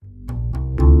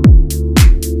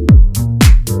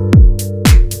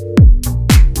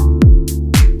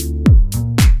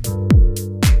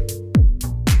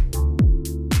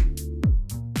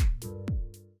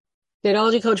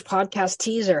Dateology Coach podcast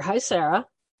teaser. Hi, Sarah.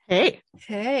 Hey,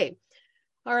 Hey.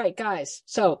 All right, guys.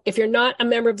 So if you're not a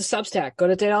member of the Substack, go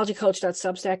to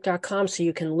dateologycoach.substack.com so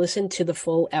you can listen to the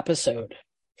full episode.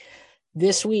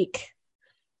 This week,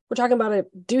 we're talking about a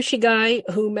douchey guy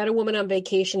who met a woman on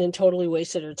vacation and totally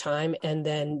wasted her time and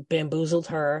then bamboozled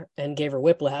her and gave her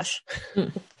whiplash.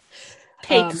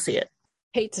 hate to see it.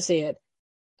 Hate to see it.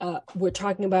 We're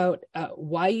talking about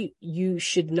why you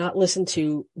should not listen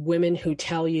to women who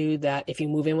tell you that if you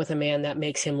move in with a man, that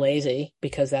makes him lazy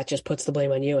because that just puts the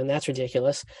blame on you, and that's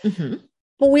ridiculous. Mm-hmm.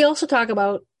 But we also talk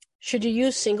about, should you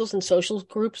use singles and social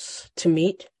groups to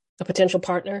meet a potential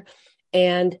partner?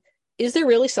 And is there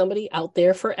really somebody out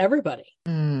there for everybody?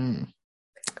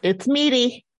 It's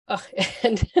meaty.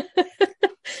 And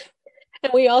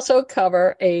and we also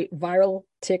cover a viral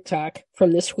TikTok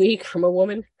from this week from a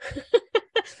woman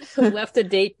who left a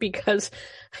date because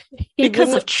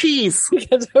of cheese.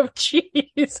 Because of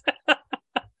cheese.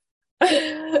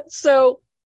 So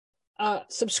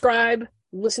subscribe,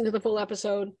 listen to the full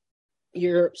episode.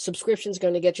 Your subscription is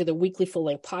going to get you the weekly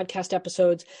full-length podcast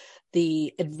episodes,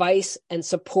 the advice and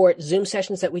support Zoom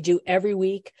sessions that we do every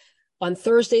week. On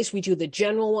Thursdays, we do the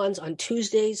general ones. On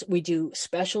Tuesdays, we do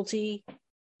specialty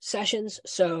sessions.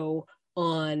 So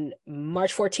on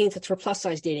March 14th, it's for plus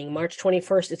size dating. March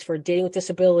 21st, it's for dating with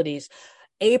disabilities.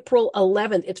 April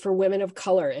 11th, it's for women of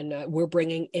color. And we're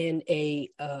bringing in a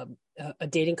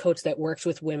dating coach that works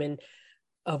with women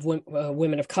of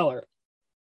color.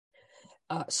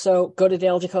 So go to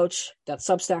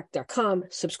dateologycoach.substack.com,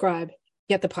 subscribe,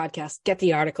 get the podcast, get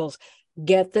the articles,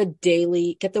 get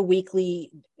the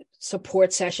weekly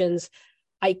support sessions.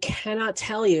 I cannot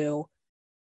tell you,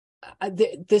 I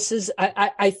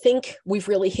think we've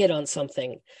really hit on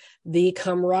something. The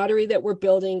camaraderie that we're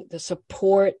building, the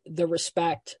support, the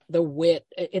respect, the wit.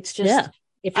 It's just, yeah.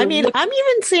 I'm even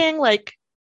seeing like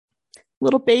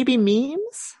little baby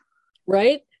memes,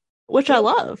 right? Which I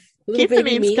love. Keep the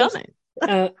memes coming.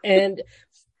 And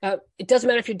it doesn't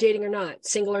matter if you're dating or not,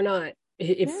 single or not.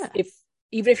 If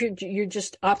even if you're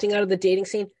just opting out of the dating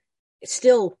scene,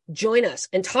 still join us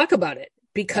and talk about it,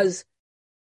 because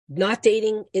not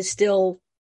dating is still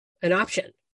an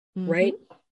option, right?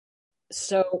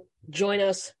 So join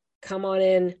us, come on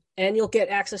in, and you'll get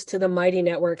access to the Mighty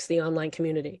Networks, the online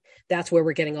community. That's where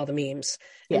we're getting all the memes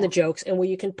and the jokes, and where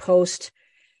you can post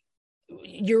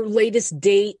your latest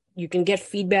date. You can get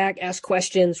feedback, ask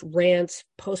questions, rants,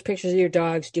 post pictures of your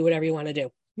dogs, do whatever you want to do.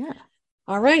 Yeah.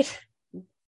 All right.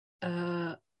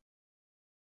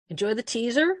 Enjoy the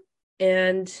teaser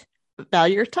and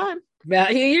value your time.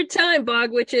 Value your time,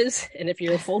 Bog Witches. And if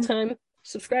you're a full-time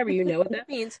subscriber, you know what that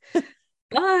means.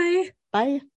 Bye.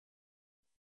 Bye.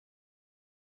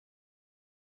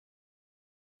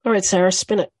 All right, Sarah,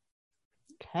 spin it.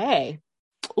 Okay.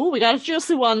 Oh, we got a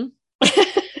juicy one.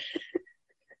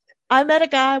 I met a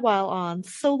guy while on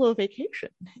solo vacation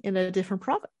in a different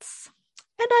province.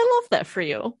 And I love that for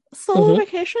you. Solo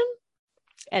vacation?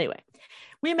 Anyway,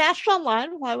 we matched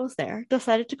online while I was there,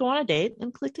 decided to go on a date,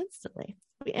 and clicked instantly.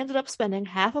 We ended up spending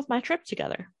half of my trip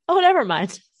together. Oh, never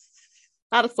mind.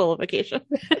 Not a solo vacation.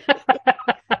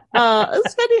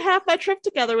 Spending half my trip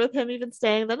together with him, even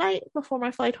staying the night before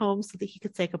my flight home so that he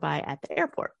could say goodbye at the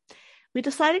airport. We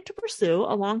decided to pursue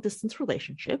a long-distance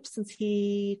relationship since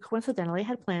he coincidentally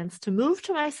had plans to move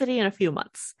to my city in a few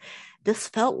months. This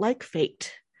felt like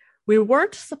fate. We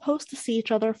weren't supposed to see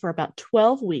each other for about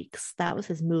 12 weeks. That was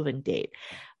his moving date.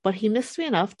 But he missed me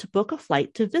enough to book a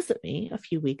flight to visit me a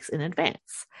few weeks in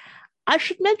advance. I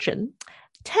should mention,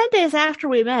 10 days after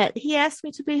we met, he asked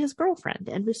me to be his girlfriend,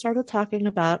 and we started talking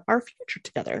about our future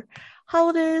together.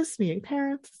 Holidays, meeting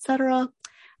parents, etc.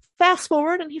 Fast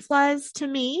forward, and he flies to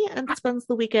me and spends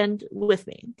the weekend with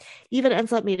me. Even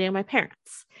ends up meeting my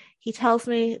parents. He tells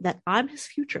me that I'm his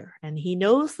future, and he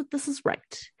knows that this is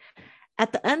right.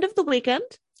 At the end of the weekend,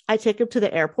 I take him to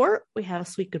the airport. We have a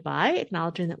sweet goodbye,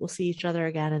 acknowledging that we'll see each other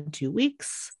again in 2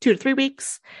 to 3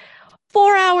 weeks.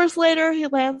 4 hours later, he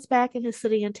lands back in his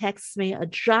city and texts me a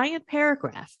giant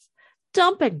paragraph,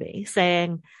 dumping me,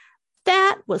 saying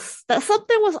that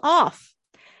something was off,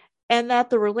 and that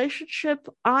the relationship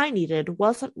I needed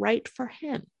wasn't right for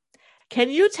him. Can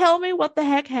you tell me what the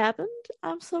heck happened?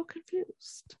 I'm so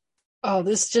confused. Oh,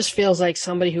 this just feels like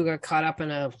somebody who got caught up in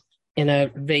a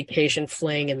vacation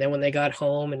fling, and then when they got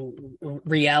home and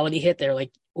reality hit, they're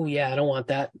like, oh yeah, I don't want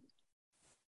that.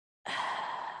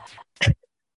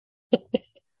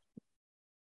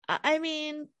 I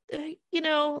mean,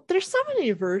 there's so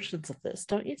many versions of this,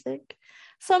 don't you think?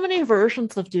 So many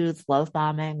versions of dudes love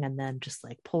bombing and then just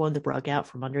like pulling the rug out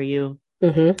from under you.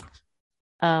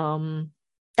 Mm-hmm.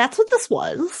 That's what this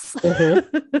was.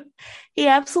 Mm-hmm. He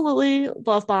absolutely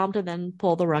love bombed and then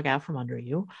pulled the rug out from under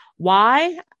you.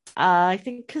 Why? I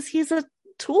think because he's a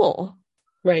tool.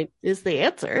 Right. Is the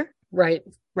answer. Right.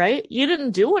 Right? You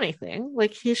didn't do anything.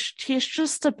 Like he's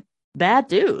just a bad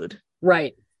dude.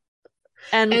 Right.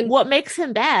 And what makes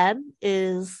him bad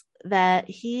is that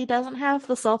he doesn't have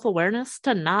the self-awareness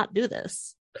to not do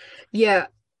this. Yeah.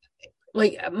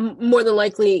 Like more than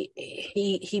likely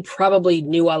he probably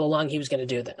knew all along he was going to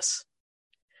do this.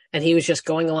 And he was just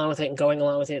going along with it and going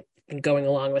along with it and going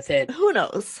along with it. Who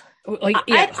knows? Like,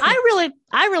 yeah.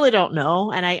 I really don't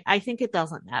know, and I think it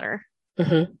doesn't matter.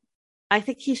 Mm-hmm. I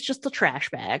think he's just a trash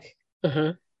bag.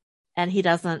 Mm-hmm. And he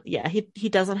doesn't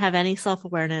have any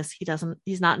self-awareness.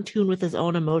 He's not in tune with his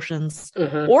own emotions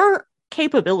or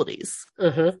capabilities.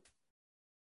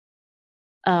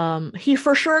 He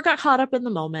for sure got caught up in the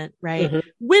moment, right?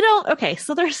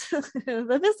 So there's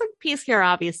the missing piece here,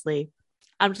 obviously.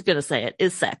 I'm just gonna say it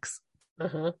is sex.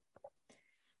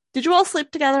 Did you all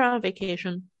sleep together on a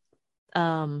vacation?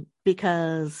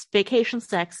 Because vacation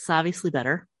sex is obviously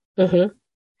better.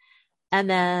 And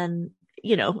then,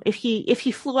 if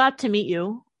he flew out to meet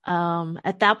you,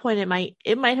 at that point it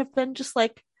might have been just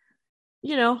like,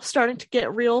 starting to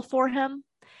get real for him.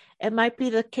 It might be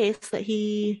the case that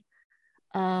he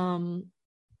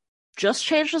just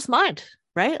changed his mind,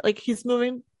 right? Like he's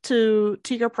moving to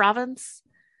your province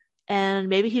and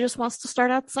maybe he just wants to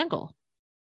start out single.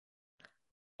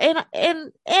 In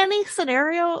any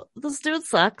scenario, this dude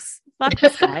sucks. Fuck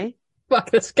this guy.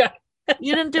 Fuck this guy.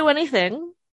 You didn't do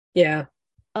anything. Yeah.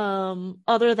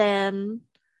 Other than,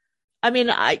 you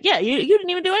didn't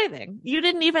even do anything. You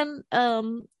didn't even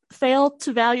fail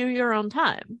to value your own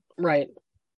time. Right.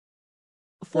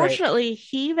 Fortunately,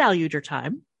 he valued your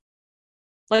time.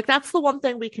 Like that's the one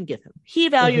thing we can give him. He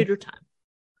valued your time.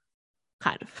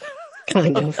 Kind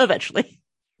of. Eventually.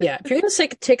 Yeah. If you're gonna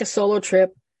take a solo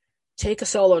trip, take a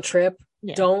solo trip.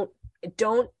 Yeah.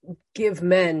 Don't give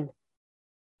men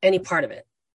any part of it.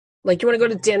 Like you want to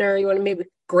go to dinner, you want to maybe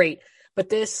great. But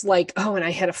this, like, oh, and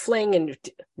I had a fling, and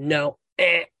no.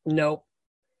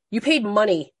 You paid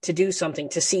money to do something,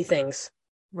 to see things.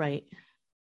 Right.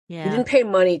 Yeah. You didn't pay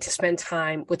money to spend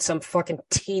time with some fucking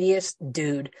tedious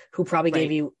dude who probably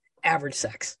gave you average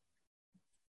sex.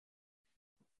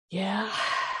 Yeah.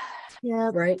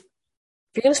 Yeah. Right? If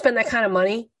you're going to spend that kind of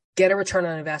money, get a return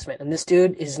on investment. And this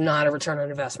dude is not a return on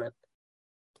investment.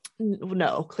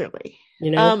 No, clearly.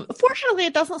 Fortunately,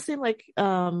 it doesn't seem like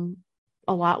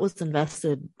a lot was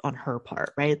invested on her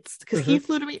part, right? Because he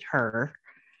flew to meet her.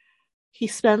 He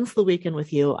spends the weekend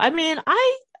with you. I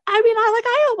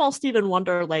almost even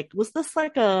wonder, like, was this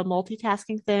like a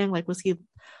multitasking thing? Like, was he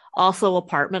also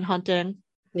apartment hunting?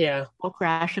 Yeah. While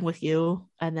crashing with you,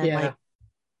 and then like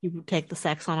you would take the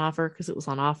sex on offer because it was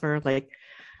on offer. Like,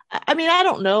 I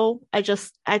don't know. He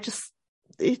just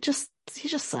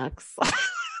sucks.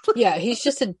 Yeah, he's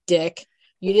just a dick.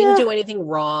 You didn't do anything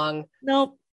wrong.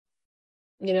 Nope.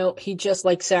 He just,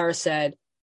 like Sarah said,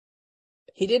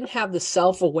 he didn't have the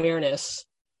self-awareness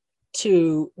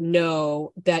to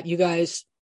know that you guys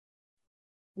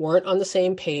weren't on the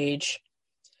same page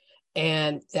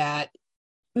and that...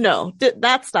 No,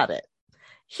 that's not it.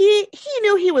 He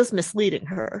knew he was misleading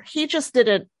her. He just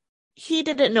didn't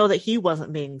know that he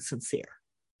wasn't being sincere,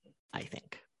 I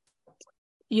think.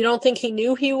 You don't think he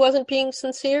knew he wasn't being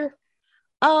sincere?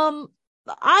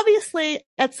 Obviously,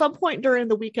 at some point during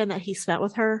the weekend that he spent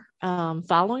with her,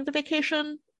 following the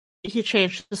vacation, he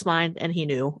changed his mind and he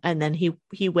knew, and then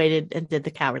he waited and did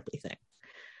the cowardly thing.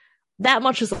 That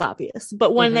much is obvious.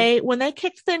 But when they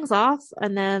kicked things off,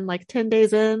 and then like 10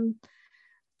 days in,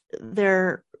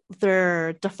 they're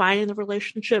defining the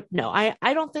relationship. No, I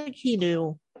don't think he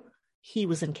knew he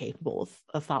was incapable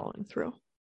of following through.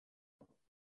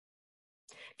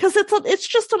 Because it's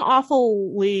just an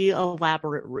awfully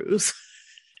elaborate ruse.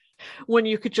 When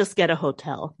you could just get a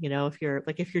hotel, if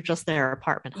you're just their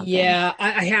apartment hunting. Yeah,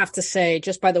 I have to say,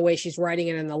 just by the way she's writing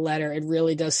it in the letter, it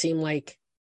really does seem like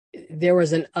there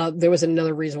was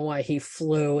another reason why he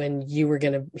flew, and you were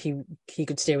he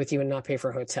could stay with you and not pay for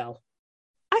a hotel.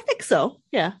 I think so.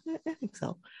 Yeah, I think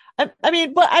so. But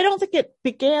I don't think it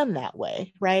began that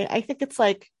way, right? I think it's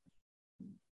like,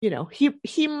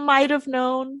 he might have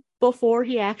known before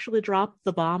he actually dropped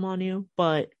the bomb on you,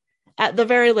 but at the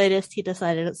very latest, he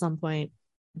decided at some point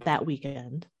that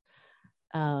weekend.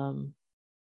 And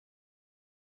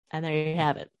there you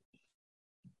have it.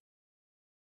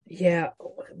 Yeah,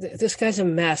 this guy's a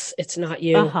mess. It's not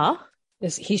you.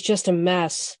 He's just a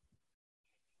mess.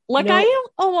 Like, I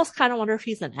almost kind of wonder if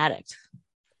he's an addict.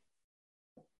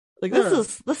 Like,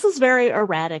 this is very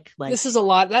erratic. Like, this is a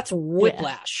lot. That's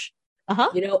whiplash.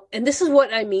 Uh-huh. And this is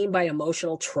what I mean by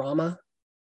emotional trauma,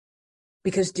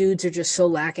 because dudes are just so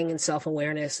lacking in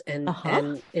self-awareness and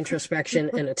Uh-huh. introspection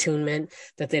and attunement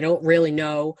that they don't really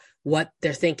know what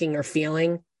they're thinking or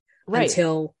feeling Right.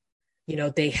 until,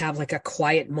 they have like a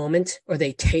quiet moment, or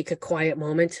they take a quiet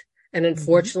moment. And Mm-hmm.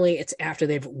 unfortunately, it's after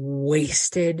they've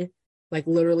wasted, like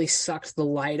literally sucked the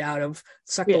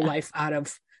Yeah. life out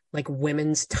of like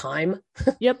women's time,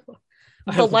 Yep.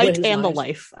 out The of light women's and the lives.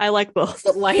 life. I like both.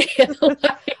 The light.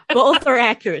 Both are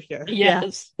accurate here. Yeah.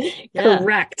 Yes, Yeah.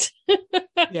 correct.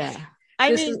 Yeah.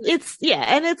 I This mean, is, it's yeah,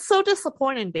 and it's so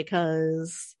disappointing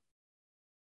because,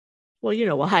 well, you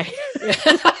know why. yeah.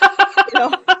 You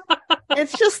know,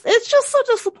 it's just so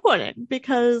disappointing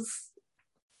because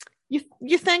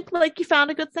you think like you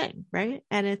found a good thing, right?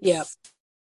 And Yeah,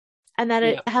 that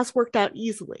it yeah. has worked out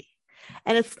easily.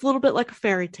 And it's a little bit like a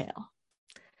fairy tale,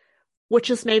 which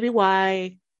is maybe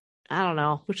why I don't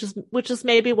know, which is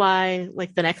maybe why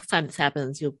like the next time this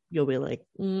happens, you'll be like,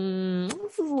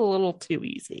 this is a little too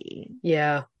easy.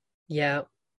 Yeah, yeah.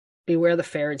 Beware the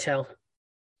fairy tale.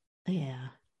 Yeah.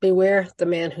 Beware the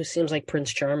man who seems like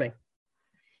Prince Charming.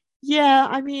 Yeah,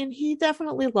 I mean, he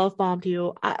definitely love bombed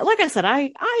you. Like I said,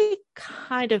 I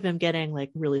kind of am getting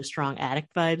like really strong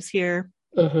addict vibes here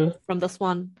Mm-hmm. from this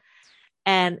one.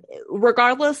 And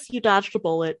regardless, you dodged a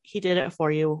bullet. He did it for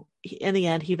you. In the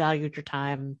end, he valued your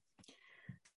time.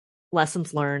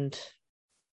 Lessons learned.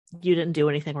 You didn't do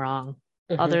anything wrong,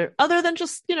 Mm-hmm. other than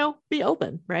just be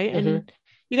open, right? Mm-hmm. And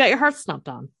you got your heart stomped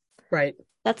on. Right,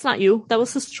 That's not you. That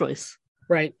was his choice.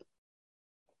 right.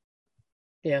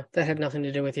 Yeah, that had nothing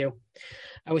to do with you.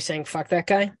 I was saying, fuck that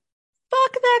guy.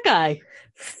 Fuck that guy.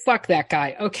 Fuck that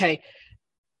guy. Okay,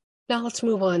 now let's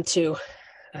move on to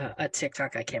a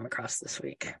TikTok I came across this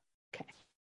week. Okay.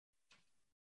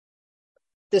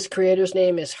 This creator's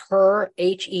name is Herrr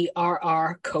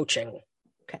Coaching.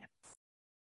 Okay.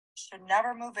 Should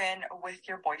never move in with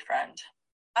your boyfriend.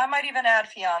 I might even add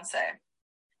fiance.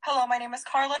 Hello, my name is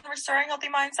Carla, and restoring healthy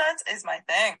mindsets is my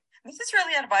thing. This is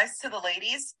really advice to the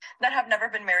ladies that have never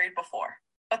been married before,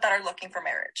 but that are looking for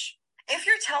marriage. If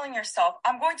you're telling yourself,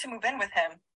 I'm going to move in with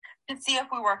him to see if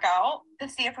we work out, to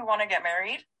see if we want to get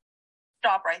married,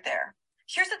 stop right there.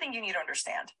 Here's the thing you need to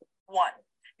understand. 1,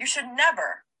 you should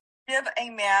never give a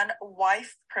man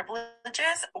wife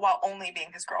privileges while only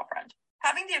being his girlfriend.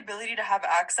 Having the ability to have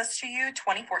access to you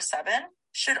 24/7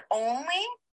 should only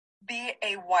be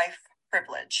a wife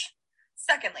privilege.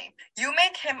 Secondly, you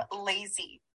make him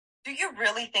lazy. Do you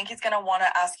really think he's going to want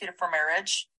to ask you for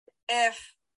marriage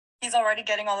if he's already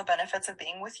getting all the benefits of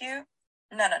being with you?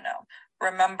 No.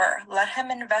 Remember, let him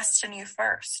invest in you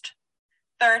first.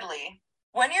 Thirdly,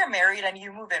 when you're married and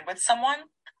you move in with someone,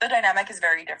 the dynamic is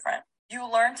very different. You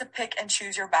learn to pick and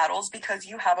choose your battles because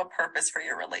you have a purpose for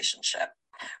your relationship.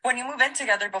 When you move in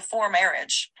together before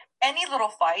marriage, any little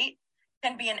fight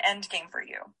can be an end game for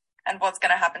you and what's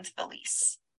going to happen to the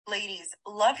lease. Ladies,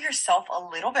 love yourself a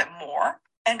little bit more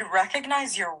and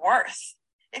recognize your worth.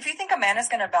 If you think a man is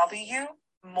going to value you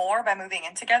more by moving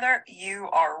in together, you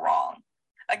are wrong.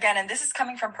 Again, and this is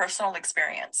coming from personal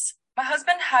experience. My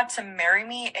husband had to marry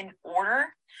me in order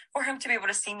for him to be able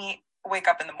to see me wake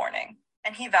up in the morning,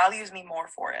 and he values me more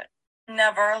for it.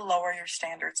 Never lower your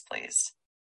standards, please.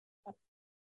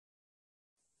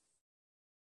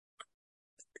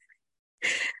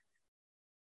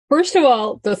 First of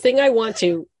all, the thing I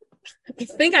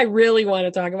really want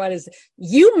to talk about is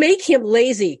you make him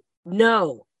lazy.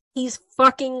 No, he's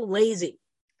fucking lazy.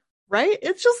 Right?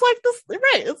 It's just like this.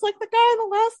 Right? It's like the guy in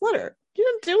the last letter. You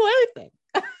didn't do anything.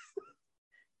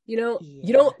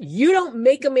 You don't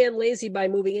make a man lazy by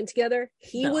moving in together.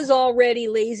 He No. was already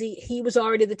lazy. He was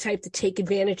already the type to take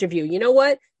advantage of you. You know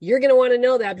what? You're going to want to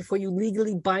know that before you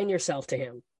legally bind yourself to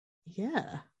him.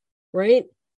 Yeah. Right?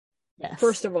 Yes.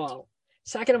 First of all.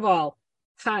 Second of all,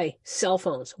 hi, cell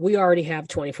phones. We already have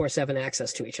 24/7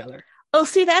 access to each other. Oh,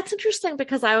 see, that's interesting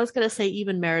because I was going to say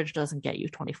even marriage doesn't get you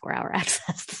 24-hour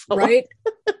access to someone. Right?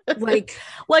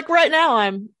 like right now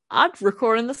I'm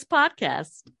recording this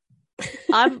podcast.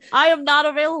 I am not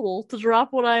available to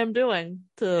drop what I am doing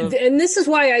to. And this is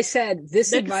why I said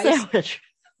this make advice. A sandwich.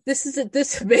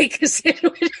 Make a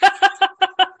sandwich.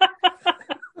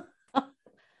 I'm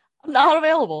not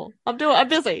available. I'm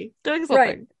busy doing something.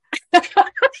 Right.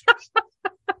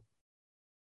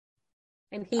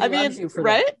 And he loves you for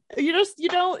right? that.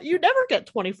 You never get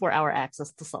 24-hour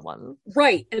access to someone.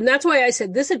 Right. And that's why I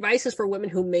said this advice is for women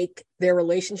who make their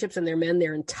relationships and their men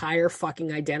their entire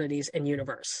fucking identities and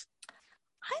universe.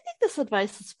 I think this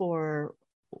advice is for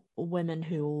women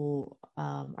who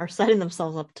are setting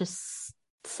themselves up to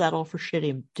settle for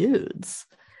shitty dudes.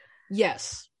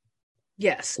 Yes.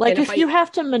 Yes. Like, And if you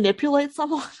have to manipulate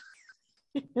someone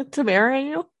to marry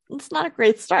you, it's not a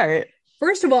great start.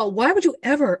 First of all, why would you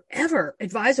ever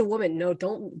advise a woman, no,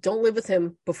 don't live with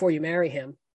him before you marry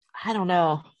him? I don't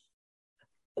know.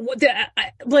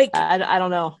 I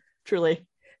don't know. Truly.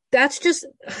 That's just,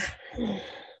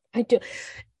 I do.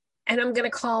 And I'm going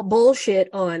to call bullshit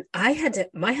on,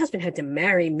 my husband had to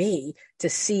marry me to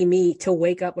see me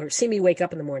wake up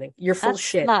in the morning. You're full That's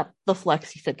shit. Not the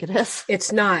flex you think it is.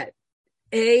 It's not.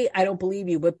 A, I don't believe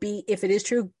you, but B, if it is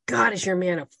true, God, is your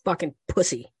man a fucking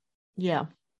pussy. Yeah.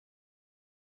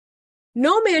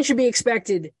 No man should be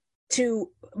expected to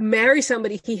marry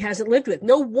somebody he hasn't lived with.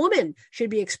 No woman should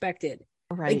be expected.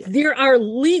 Right. Like, there are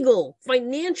legal,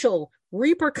 financial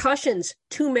repercussions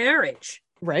to marriage.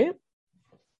 Right.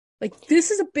 Like,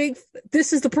 this is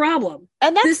the problem.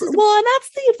 And that's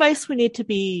the advice we need to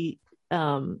be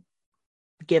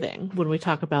giving when we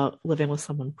talk about living with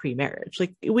someone pre-marriage.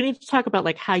 Like, we need to talk about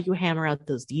like how you hammer out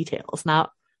those details,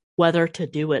 not whether to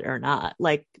do it or not.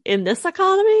 Like, in this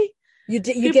economy,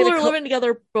 people are living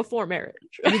together before marriage.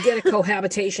 You get a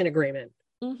cohabitation agreement.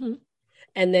 Mm-hmm.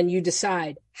 And then you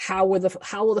decide how will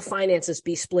the finances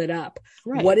be split up?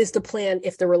 Right. What is the plan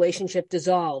if the relationship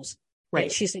dissolves? Right.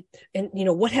 And she's like, and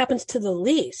what happens to the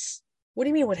lease? What do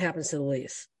you mean what happens to the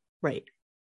lease? Right.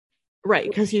 Right.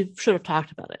 Because you should have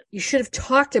talked about it. You should have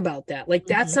talked about that. Like,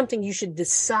 that's something you should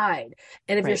decide.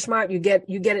 And if you're smart, you get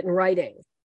it in writing.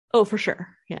 Oh, for sure.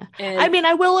 Yeah. And I mean,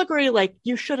 I will agree, like,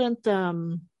 you shouldn't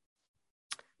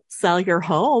sell your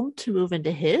home to move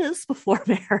into his before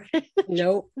marriage.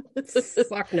 Nope.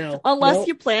 Fuck no. Unless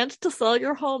you planned to sell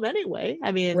your home anyway.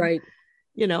 I mean, right.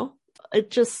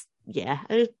 It just,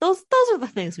 those are the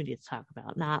things we need to talk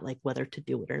about, not like whether to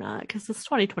do it or not, because it's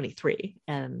 2023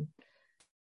 and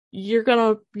you're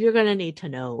gonna need to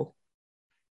know.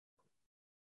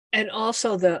 And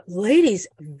also, the ladies,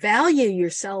 value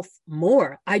yourself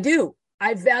more. I do.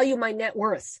 I value my net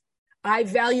worth. I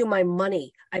value my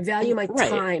money. I value my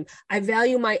time. I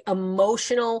value my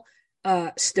emotional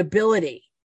stability.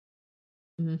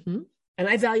 Mm-hmm. And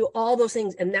I value all those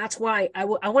things. And that's why I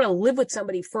want to live with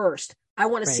somebody first. I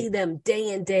want to see them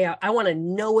day in, day out. I want to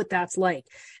know what that's like.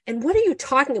 And what are you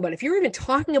talking about? If you're even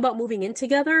talking about moving in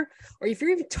together, or if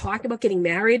you're even talking about getting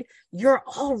married, you're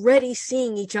already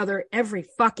seeing each other every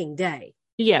fucking day.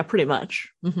 Yeah, pretty much.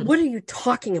 Mm-hmm. What are you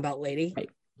talking about, lady? Right.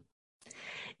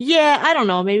 Yeah, I don't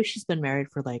know. Maybe she's been married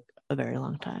for like a very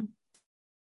long time.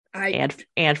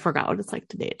 And forgot what it's like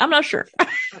to date. I'm not sure.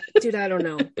 Dude, I don't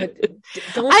know. But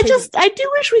I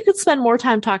do wish we could spend more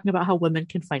time talking about how women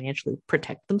can financially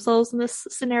protect themselves in this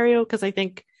scenario, because I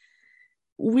think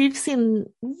we've seen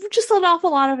just an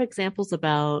awful lot of examples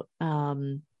about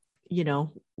we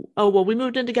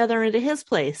moved in together into his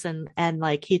place, and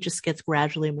like he just gets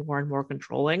gradually more and more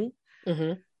controlling.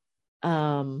 Mm-hmm.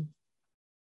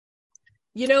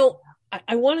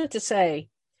 I wanted to say,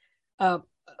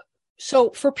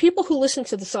 so for people who listen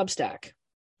to the Substack,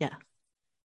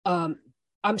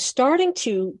 I'm starting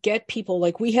to get people,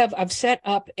 like I've set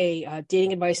up a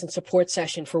dating advice and support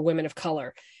session for women of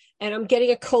color, and I'm getting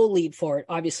a co-lead for it,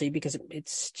 obviously, because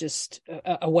it's just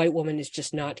a white woman is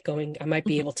just not going. I might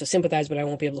be able to sympathize, but I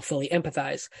won't be able to fully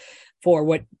empathize for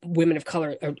what women of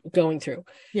color are going through.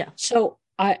 Yeah. So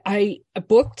I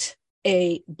booked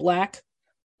a Black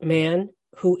man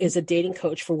who is a dating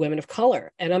coach for women of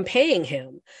color, and I'm paying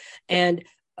him. And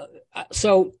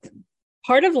so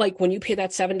part of, like, when you pay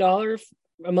that $7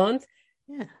 a month,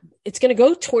 it's going to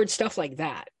go towards stuff like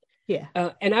that. Yeah.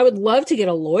 And I would love to get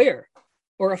a lawyer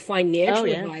or a financial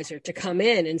advisor to come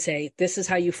in and say, this is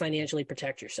how you financially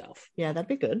protect yourself. Yeah, that'd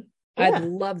be good. I'd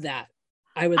love that.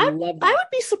 I would love that. I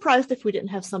would be surprised if we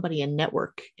didn't have somebody in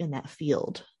network in that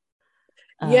field.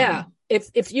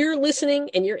 If you're listening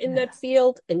and you're in that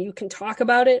field and you can talk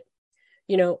about it,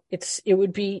 it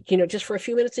would be, just for a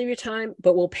few minutes of your time,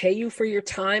 but we'll pay you for your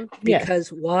time. Because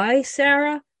why,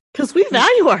 Sarah? Because we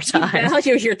value our time. We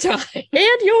value your time.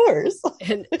 And yours.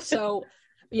 And so,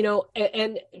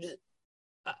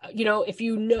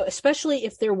 especially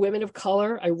if they're women of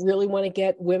color, I really want to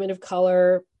get women of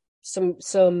color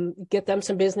get them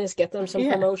some business, get them some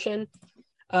promotion.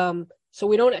 So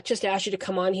we don't just ask you to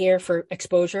come on here for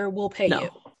exposure. We'll pay you.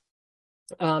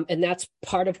 And that's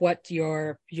part of what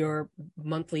your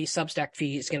monthly Substack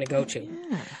fee is going to go to.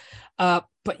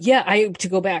 To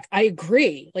go back, I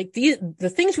agree. Like,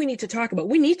 the things we need to talk about,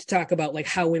 we need to talk about, like,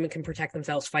 how women can protect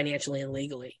themselves financially and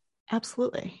legally.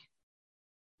 Absolutely.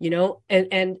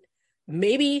 And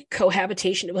maybe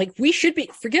cohabitation, like, we should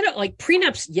forget it, like,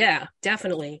 prenups. Yeah,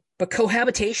 definitely. But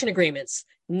cohabitation agreements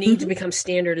need to become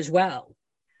standard as well.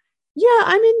 Yeah,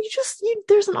 I mean,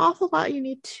 there's an awful lot you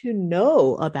need to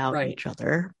know about Right. each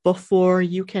other before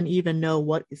you can even know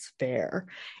what is fair.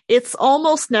 It's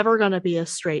almost never going to be a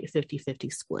straight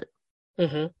 50-50 split,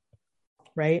 Mm-hmm.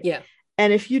 right? Yeah.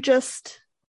 And if you just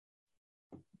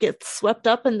get swept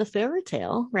up in the fairy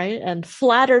tale, right, and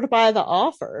flattered by the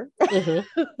offer,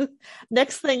 Mm-hmm.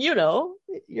 next thing you know,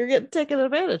 you're getting taken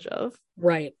advantage of.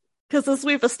 Right. Because as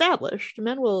we've established,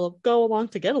 men will go along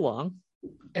to get along.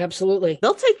 Absolutely.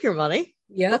 They'll take your money.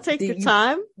 Yeah. They'll take your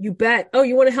time. You bet. Oh,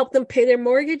 you want to help them pay their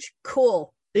mortgage?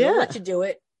 Cool. They'll Yeah. let you do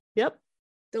it. Yep.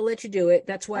 They'll let you do it.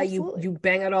 That's why Absolutely. you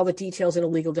bang out all the details in a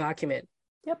legal document.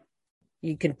 Yep.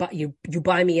 You can buy you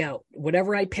buy me out.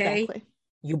 Whatever I pay, Exactly.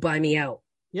 you buy me out.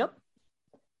 Yep.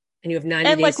 And you have 90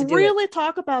 And days to do really it.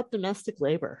 talk about domestic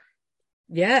labor.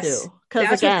 Yes. Too. Because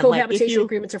That's again, what like if cohabitation you,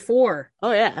 agreements are for.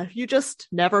 oh yeah, if you just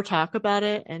never talk about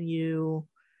it and you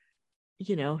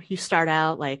start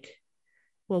out like,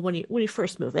 well, when you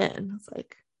first move in, it's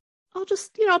like, I'll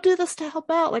just, I'll do this to help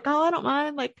out. Like, oh, I don't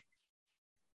mind. Like,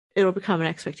 it'll become an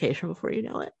expectation before you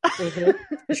know it.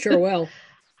 Mm-hmm. Sure will.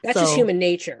 That's just human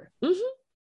nature.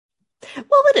 Mm-hmm.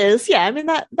 Well, it is. Yeah. I mean,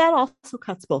 that also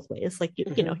cuts both ways. Like,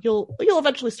 you know, you'll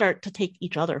eventually start to take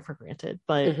each other for granted.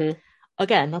 But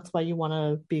again, that's why you want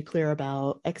to be clear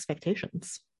about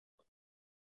expectations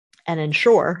and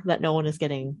ensure that no one is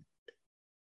getting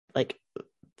like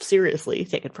seriously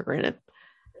taken for granted.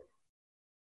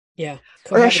 Yeah.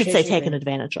 Or I should say taken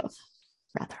advantage of,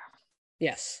 rather.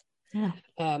 Yes. Yeah.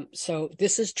 So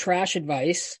this is trash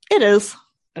advice. It is.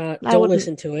 Don't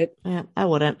listen to it. Yeah, I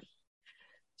wouldn't.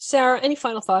 Sarah, any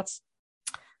final thoughts?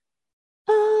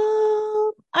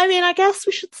 I mean, I guess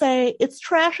we should say it's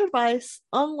trash advice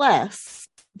unless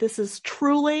this is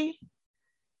truly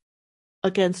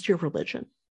against your religion.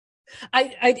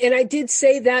 I did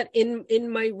say that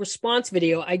in my response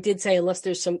video. I did say unless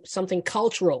there's something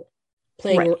cultural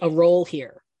playing a role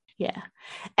here. Yeah.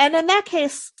 And in that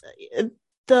case,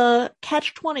 the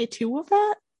catch-22 of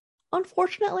that,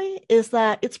 unfortunately, is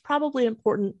that it's probably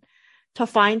important to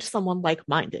find someone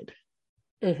like-minded.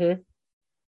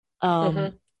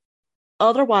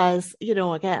 Otherwise,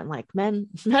 again, like men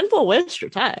will waste your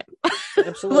time.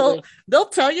 Absolutely. they'll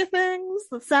tell you things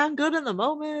that sound good in the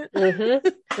moment.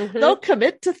 They'll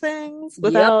commit to things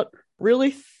without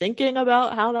really thinking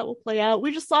about how that will play out.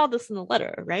 We just saw this in the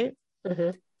letter, right?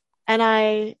 And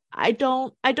I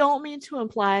don't mean to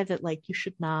imply that like you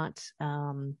should not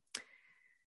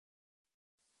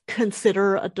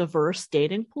consider a diverse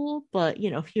dating pool, but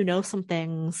if you know some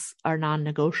things are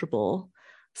non-negotiable,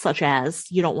 such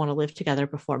as you don't want to live together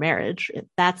before marriage,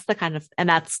 that's the kind of, and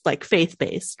that's like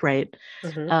faith-based, right?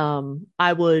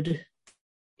 I would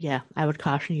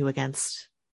caution you against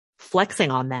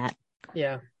flexing on that.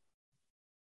 Yeah.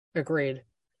 Agreed.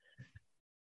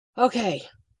 Okay.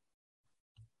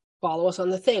 Follow us on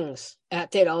the things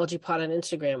at DatologyPod on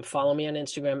Instagram. Follow me on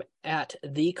Instagram at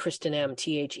TheChristanM,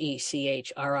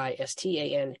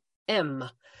 TheChristanM.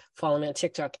 Follow me on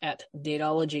TikTok at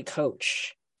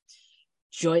DatologyCoach.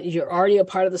 You're already a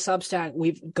part of the Substack.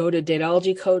 Go to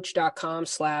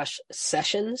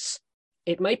datologycoach.com/sessions.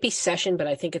 It might be session, but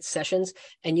I think it's sessions.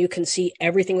 And you can see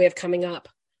everything we have coming up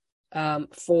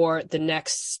for the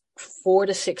next 4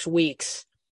 to 6 weeks.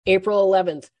 April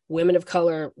 11th, Women of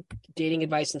Color Dating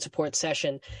Advice and Support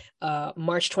Session.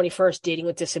 March 21st, Dating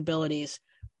with Disabilities.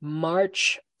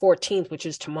 March 14th, which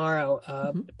is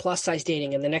tomorrow, plus size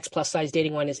dating. And the next plus size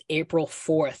dating one is April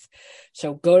 4th.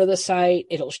 So go to the site.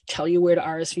 It'll tell you where to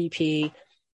RSVP.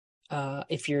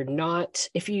 If you're not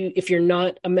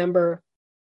a member,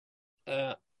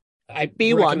 I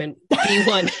recommend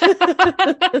B1.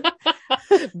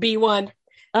 B1.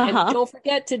 And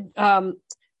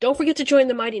don't forget to join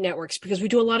the Mighty Networks because we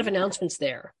do a lot of announcements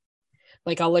there.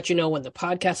 Like I'll let you know when the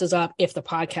podcast is up. If the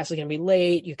podcast is going to be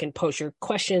late, you can post your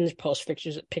questions, post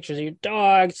pictures of your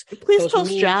dogs. Please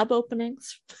post job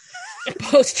openings.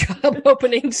 Post job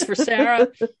openings for Sarah.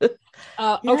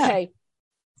 Okay,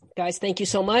 guys, thank you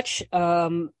so much.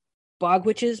 Bog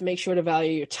Witches, make sure to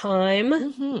value your time.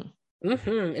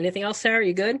 Anything else, Sarah?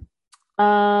 You good?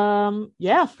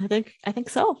 Yeah, I think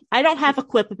so. I don't have a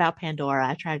quip about Pandora.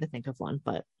 I tried to think of one,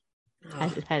 but I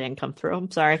didn't come through. I'm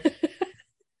sorry.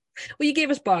 Well, you gave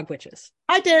us Bog Witches.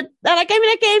 I did. And I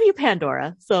gave you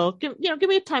Pandora. So give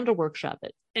me time to workshop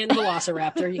it. And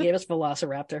Velociraptor. You gave us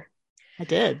Velociraptor. I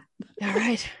did. All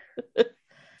right.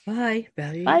 Bye.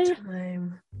 Value your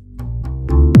time.